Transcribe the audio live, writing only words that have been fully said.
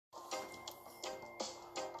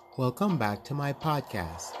Welcome back to my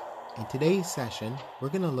podcast. In today's session, we're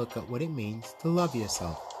going to look at what it means to love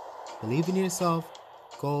yourself, believe in yourself,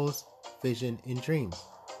 goals, vision, and dreams,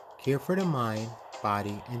 care for the mind,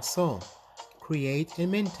 body, and soul, create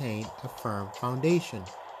and maintain a firm foundation,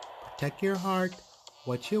 protect your heart,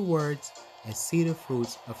 watch your words, and see the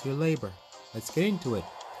fruits of your labor. Let's get into it.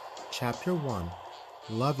 Chapter 1.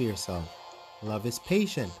 Love yourself. Love is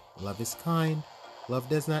patient. Love is kind. Love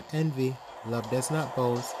does not envy. Love does not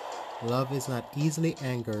boast. Love is not easily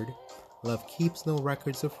angered. Love keeps no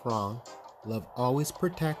records of wrong. Love always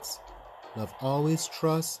protects. Love always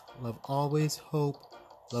trusts. Love always hopes.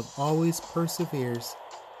 Love always perseveres.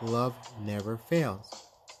 Love never fails.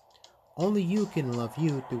 Only you can love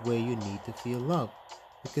you the way you need to feel loved,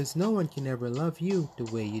 because no one can ever love you the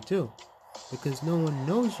way you do, because no one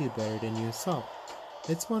knows you better than yourself.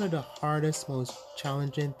 It's one of the hardest, most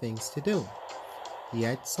challenging things to do.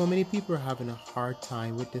 Yet, so many people are having a hard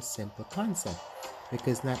time with this simple concept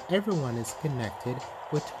because not everyone is connected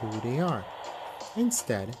with who they are.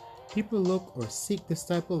 Instead, people look or seek this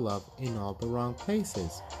type of love in all the wrong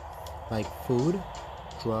places, like food,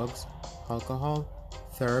 drugs, alcohol,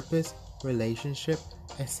 therapists, relationship,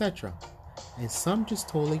 etc. And some just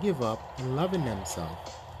totally give up on loving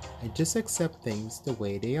themselves and just accept things the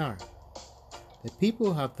way they are. The people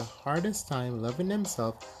who have the hardest time loving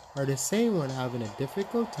themselves are the same one having a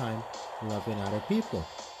difficult time loving other people.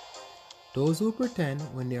 Those who pretend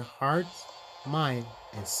when their hearts, mind,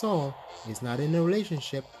 and soul is not in a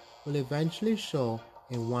relationship will eventually show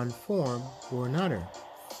in one form or another.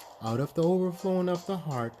 Out of the overflowing of the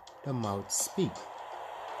heart, the mouth speaks.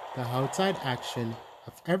 The outside action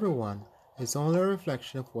of everyone is only a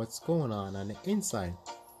reflection of what's going on the inside.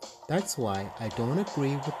 That's why I don't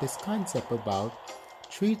agree with this concept about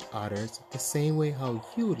treat others the same way how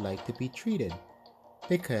you would like to be treated.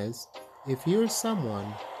 Because if you're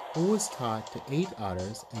someone who was taught to hate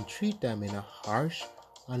others and treat them in a harsh,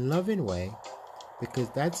 unloving way, because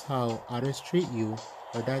that's how others treat you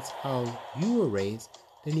or that's how you were raised,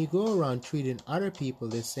 then you go around treating other people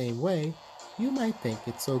the same way, you might think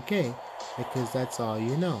it's okay because that's all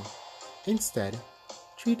you know. Instead,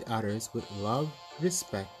 treat others with love,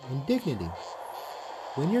 respect, and dignity.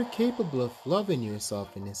 When you're capable of loving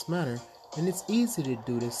yourself in this manner, then it's easy to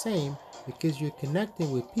do the same because you're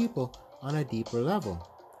connecting with people on a deeper level.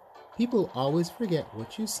 People always forget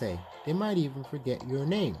what you say. They might even forget your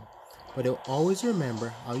name, but they'll always remember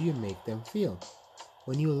how you make them feel.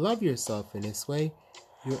 When you love yourself in this way,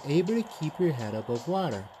 you're able to keep your head above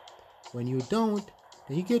water. When you don't,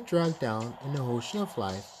 then you get dragged down in the ocean of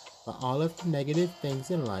life by all of the negative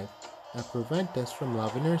things in life that prevent us from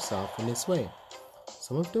loving ourselves in this way.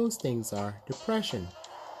 Some of those things are depression,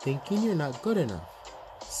 thinking you're not good enough,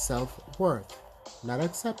 self-worth, not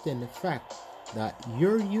accepting the fact that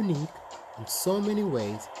you're unique in so many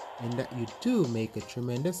ways and that you do make a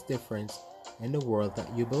tremendous difference in the world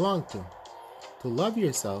that you belong to. To love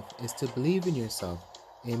yourself is to believe in yourself.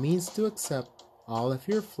 It means to accept all of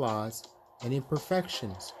your flaws and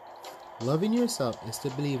imperfections. Loving yourself is to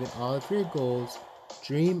believe in all of your goals,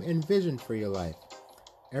 dream, and vision for your life.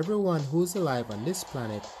 Everyone who's alive on this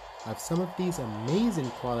planet have some of these amazing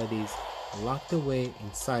qualities locked away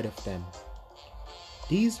inside of them.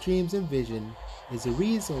 These dreams and vision is the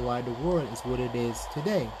reason why the world is what it is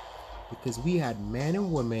today, because we had men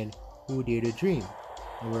and women who dared to dream,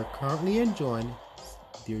 and we're currently enjoying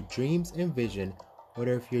their dreams and vision,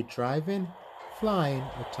 whether if you're driving, flying,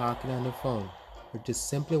 or talking on the phone, or just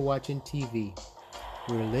simply watching TV.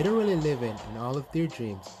 We're literally living in all of their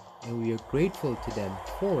dreams, and we are grateful to them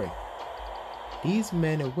for it. These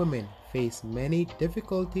men and women faced many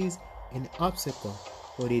difficulties and obstacles,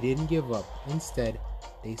 but they didn't give up. Instead,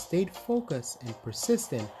 they stayed focused and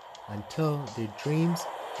persistent until their dreams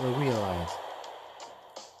were realized.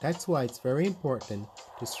 That's why it's very important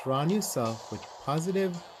to surround yourself with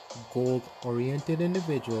positive, goal-oriented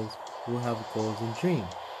individuals who have goals and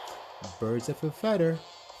dreams. Birds of a feather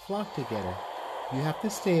flock together. You have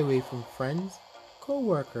to stay away from friends,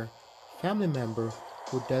 co-worker, family member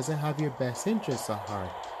who doesn't have your best interests at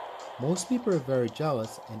heart. Most people are very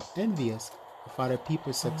jealous and envious of other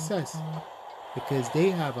people's success because they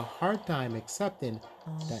have a hard time accepting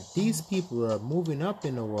that these people are moving up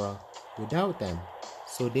in the world without them.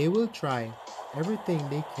 So they will try everything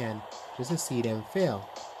they can just to see them fail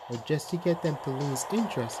or just to get them to lose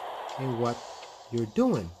interest in what you're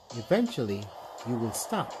doing. Eventually, you will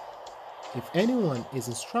stop. If anyone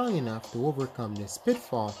isn't strong enough to overcome this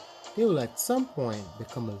pitfall, they will at some point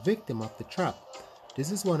become a victim of the trap.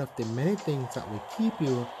 This is one of the many things that will keep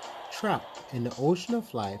you trapped in the ocean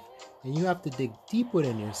of life, and you have to dig deep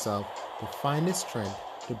within yourself to find the strength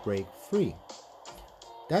to break free.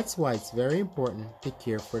 That's why it's very important to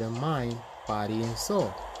care for the mind, body, and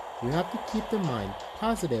soul. You have to keep the mind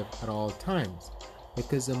positive at all times,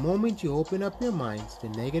 because the moment you open up your minds to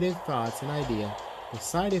negative thoughts and ideas, the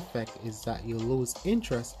side effect is that you lose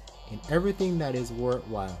interest in everything that is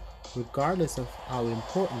worthwhile, regardless of how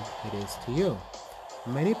important it is to you.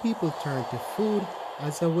 Many people turn to food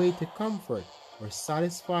as a way to comfort or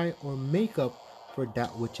satisfy or make up for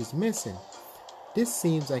that which is missing. This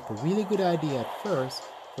seems like a really good idea at first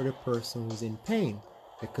for the person who's in pain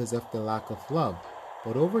because of the lack of love.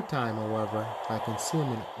 But over time, however, by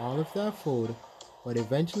consuming all of that food, what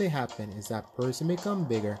eventually happens is that person becomes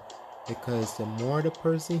bigger, because the more the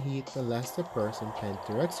person eats, the less the person tends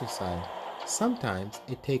to exercise. Sometimes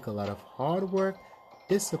it takes a lot of hard work,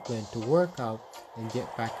 discipline to work out and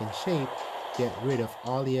get back in shape, get rid of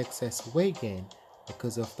all the excess weight gain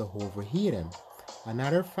because of the overeating.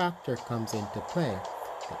 Another factor comes into play,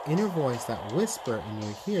 the inner voice that whispers in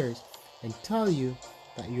your ears and tell you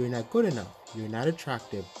that you're not good enough, you're not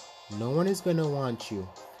attractive, no one is going to want you,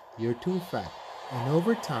 you're too fat. And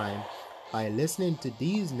over time, by listening to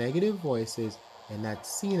these negative voices and not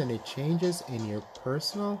seeing any changes in your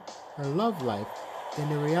personal or love life, then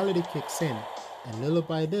the reality kicks in, and little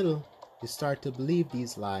by little, you start to believe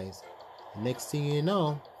these lies. The next thing you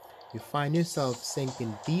know, you find yourself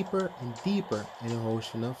sinking deeper and deeper in the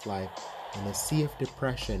ocean of life, in a sea of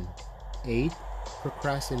depression, hate,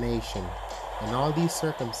 procrastination. In all these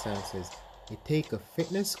circumstances, it takes a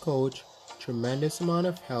fitness coach, tremendous amount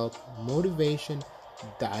of help, motivation,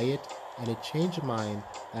 diet, and a changed mind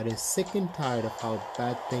that is sick and tired of how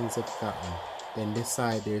bad things have gotten. Then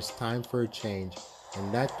decide there's time for a change,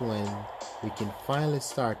 and that's when we can finally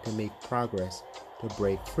start to make progress to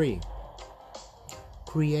break free.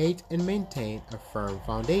 Create and maintain a firm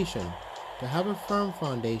foundation. To have a firm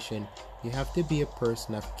foundation, you have to be a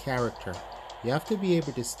person of character. You have to be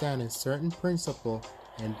able to stand in certain principle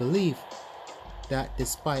and belief that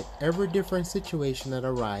despite every different situation that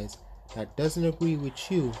arises that doesn't agree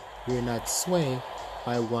with you, you're not swayed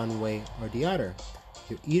by one way or the other.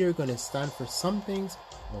 You're either going to stand for some things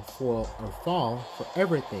or fall for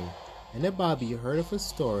everything. In the Bible, you heard of a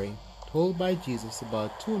story told by Jesus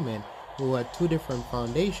about two men who had two different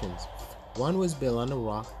foundations. One was built on a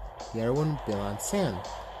rock, the other one built on sand.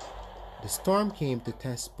 The storm came to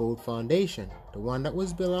test both foundations. The one that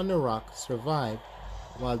was built on the rock survived,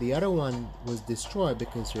 while the other one was destroyed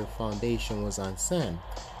because their foundation was on sand,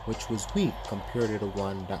 which was weak compared to the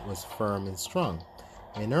one that was firm and strong.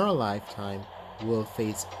 In our lifetime, we'll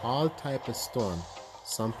face all type of storm.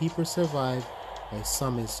 Some people survive, and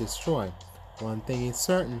some is destroyed. One thing is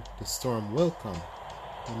certain, the storm will come.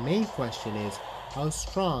 The main question is, how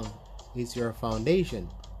strong is your foundation?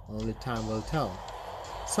 Only time will tell.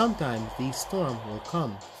 Sometimes these storms will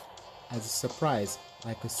come as a surprise,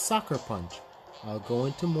 like a sucker punch. I'll go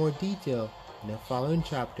into more detail in the following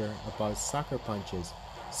chapter about sucker punches.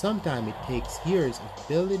 Sometimes it takes years of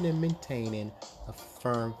building and maintaining a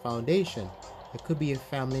firm foundation. It could be a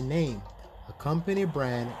family name, a company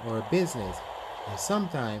brand, or a business. And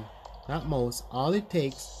sometimes, not most, all it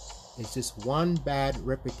takes is just one bad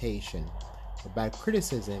reputation, a bad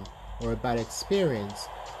criticism, or a bad experience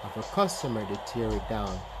of a customer to tear it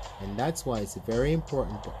down. And that's why it's very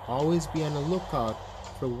important to always be on the lookout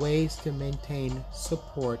for ways to maintain,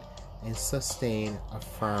 support, and sustain a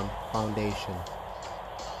firm foundation.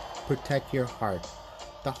 Protect your heart.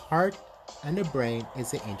 The heart and the brain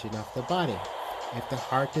is the engine of the body. If the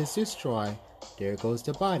heart is destroyed, there goes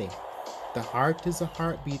the body. The heart is the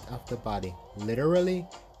heartbeat of the body, literally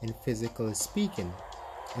and physically speaking.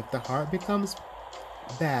 If the heart becomes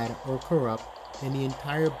bad or corrupt, then the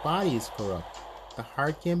entire body is corrupt. The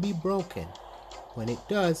heart can be broken. When it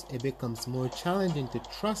does, it becomes more challenging to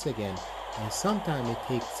trust again, and sometimes it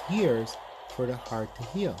takes years for the heart to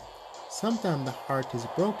heal. Sometimes the heart is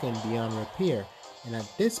broken beyond repair, and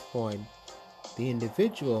at this point, the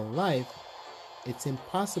individual life, it's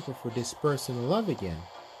impossible for this person to love again.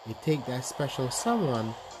 It takes that special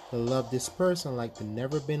someone to love this person like they've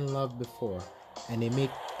never been loved before, and it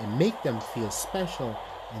make them feel special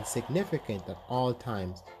and significant at all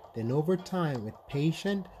times. Then over time, with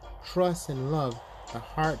patience, trust, and love, the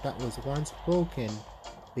heart that was once broken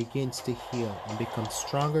begins to heal and become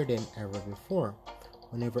stronger than ever before.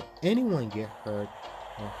 Whenever anyone gets hurt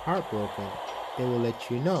or heartbroken, they will let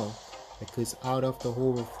you know, because out of the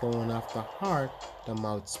overflowing of the heart, the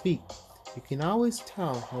mouth speaks. You can always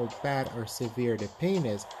tell how bad or severe the pain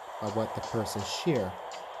is by what the person shares,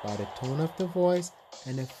 by the tone of the voice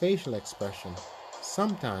and the facial expression.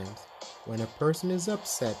 Sometimes, when a person is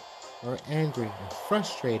upset or angry or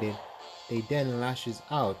frustrated, they then lashes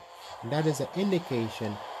out, and that is an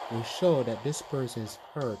indication will show that this person is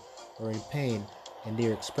hurt or in pain, and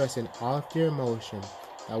they're expressing all of their emotion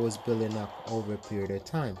that was building up over a period of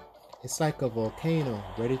time. It's like a volcano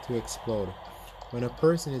ready to explode. When a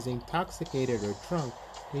person is intoxicated or drunk,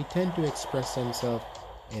 they tend to express themselves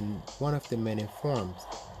in one of the many forms.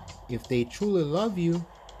 If they truly love you,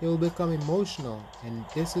 they will become emotional, and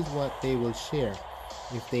this is what they will share.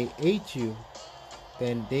 If they hate you,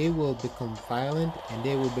 then they will become violent, and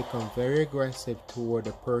they will become very aggressive toward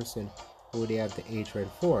the person who they have the hatred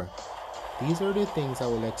for. These are the things that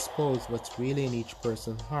will expose what's really in each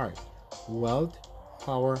person's heart: wealth,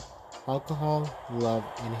 power, alcohol, love,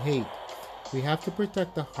 and hate. We have to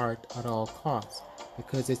protect the heart at all costs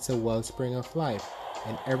because it's a wellspring of life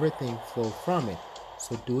and everything flows from it.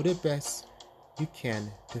 So do the best you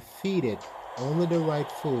can to feed it only the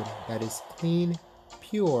right food that is clean,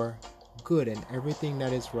 pure, good, and everything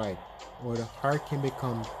that is right, or the heart can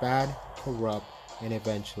become bad, corrupt, and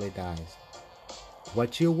eventually dies.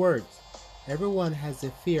 Watch your words. Everyone has a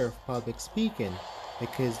fear of public speaking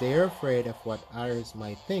because they are afraid of what others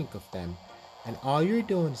might think of them. And all you're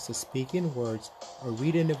doing is to speak in words or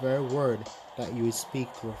reading the very word that you would speak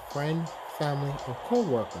to a friend, family, or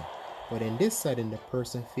co-worker. But in this setting, the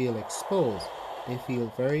person feels exposed. They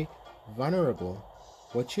feel very vulnerable.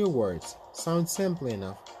 Watch your words. Sounds simple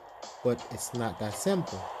enough, but it's not that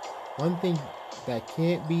simple. One thing that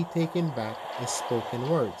can't be taken back is spoken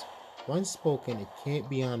words. Once spoken, it can't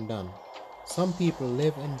be undone. Some people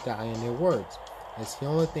live and die in their words. It's the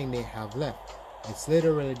only thing they have left. It's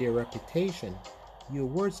literally their reputation. Your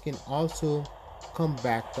words can also come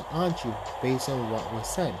back to haunt you based on what was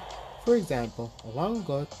said. For example, long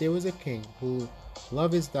ago there was a king who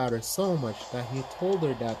loved his daughter so much that he told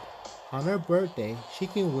her that on her birthday she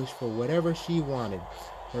can wish for whatever she wanted.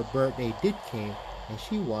 Her birthday did came and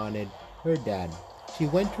she wanted her dad. She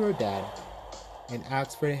went to her dad and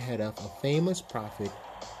asked for the head of a famous prophet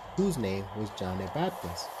whose name was John the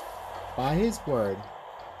Baptist. By his words,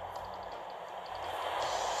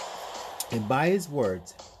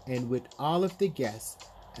 and with all of the guests,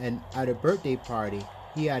 and at a birthday party,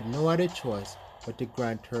 he had no other choice but to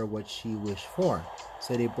grant her what she wished for.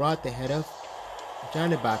 So they brought the head of John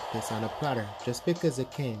the Baptist on a platter just because the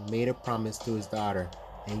king made a promise to his daughter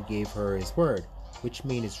and gave her his word, which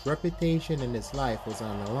means his reputation and his life was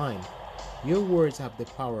on the line. Your words have the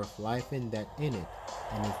power of life and death in it,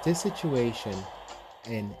 and in this situation,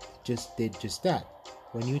 and just did just that.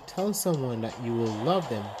 When you tell someone that you will love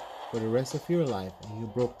them for the rest of your life and you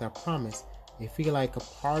broke that promise, you feel like a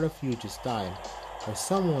part of you just died. Or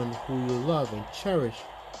someone who you love and cherish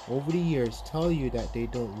over the years tell you that they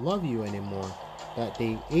don't love you anymore, that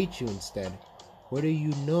they hate you instead. Whether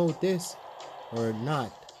you know this or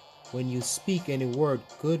not, when you speak any word,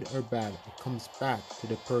 good or bad, it comes back to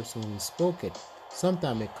the person who spoke it.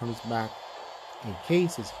 Sometimes it comes back in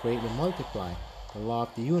cases greatly multiplied. The law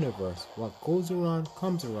of the universe. What goes around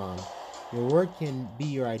comes around. Your word can be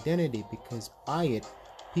your identity because by it,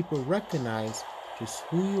 people recognize just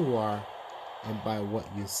who you are and by what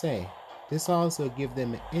you say. This also gives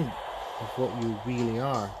them an hint of what you really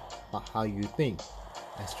are by how you think.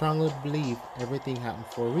 I strongly believe everything happened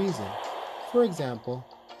for a reason. For example,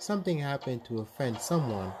 something happened to offend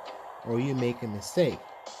someone, or you make a mistake,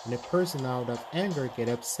 and the person out of anger get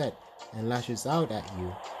upset and lashes out at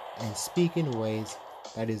you and speak in ways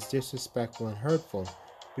that is disrespectful and hurtful.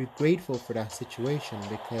 Be grateful for that situation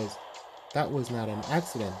because that was not an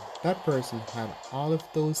accident. That person had all of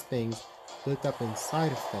those things built up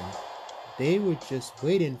inside of them. They were just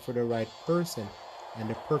waiting for the right person and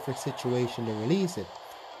the perfect situation to release it.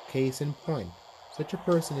 Case in point, such a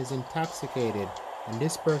person is intoxicated and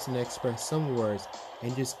this person expressed some words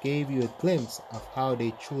and just gave you a glimpse of how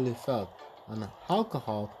they truly felt. And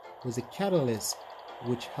alcohol was a catalyst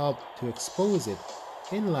which helped to expose it.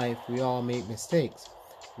 In life, we all make mistakes.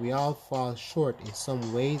 We all fall short in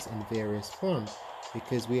some ways in various forms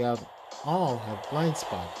because we all have blind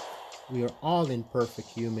spots. We are all imperfect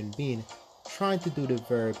human beings trying to do the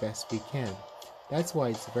very best we can. That's why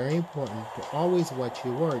it's very important to always watch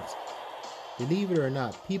your words. Believe it or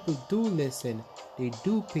not, people do listen, they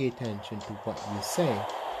do pay attention to what you say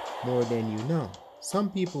more than you know.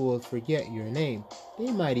 Some people will forget your name,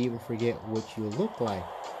 they might even forget what you look like,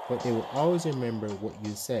 but they will always remember what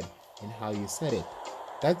you said and how you said it.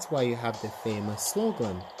 That's why you have the famous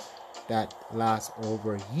slogan that lasts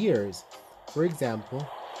over years. For example,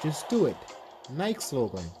 just do it. Nike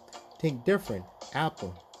slogan, think different,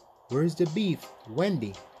 Apple. Where's the beef?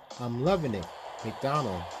 Wendy. I'm loving it.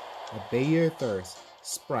 McDonald's. Obey your thirst.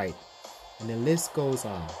 Sprite. And the list goes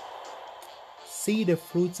on. see the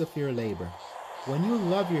fruits of your labor. When you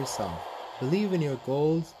love yourself, believe in your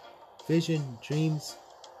goals, vision, dreams,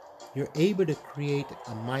 you're able to create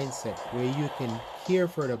a mindset where you can care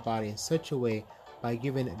for the body in such a way by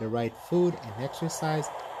giving it the right food and exercise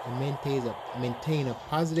and maintain a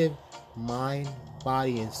positive mind,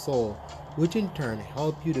 body, and soul, which in turn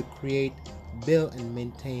help you to create, build, and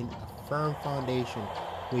maintain a firm foundation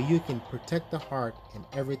where you can protect the heart and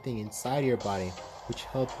everything inside your body, which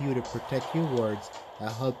help you to protect your words,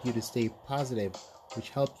 that help you to stay positive,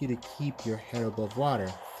 which help you to keep your head above water.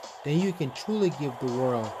 Then you can truly give the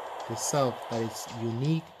world the self that is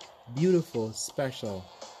unique, beautiful, special,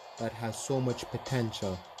 that has so much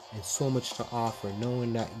potential and so much to offer,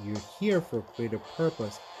 knowing that you're here for a greater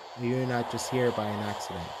purpose and you're not just here by an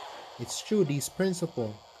accident. It's true, these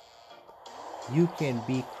principles, you can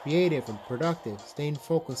be creative and productive, staying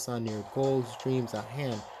focused on your goals, dreams at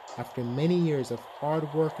hand. After many years of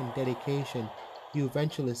hard work and dedication, you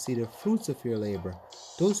eventually see the fruits of your labor.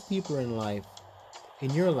 Those people in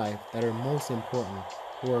your life that are most important,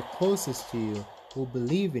 who are closest to you, who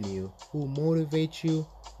believe in you, who motivate you,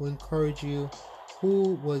 who encourage you,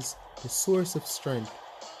 who was the source of strength,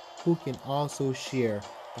 who can also share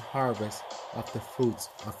the harvest of the fruits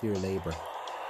of your labor.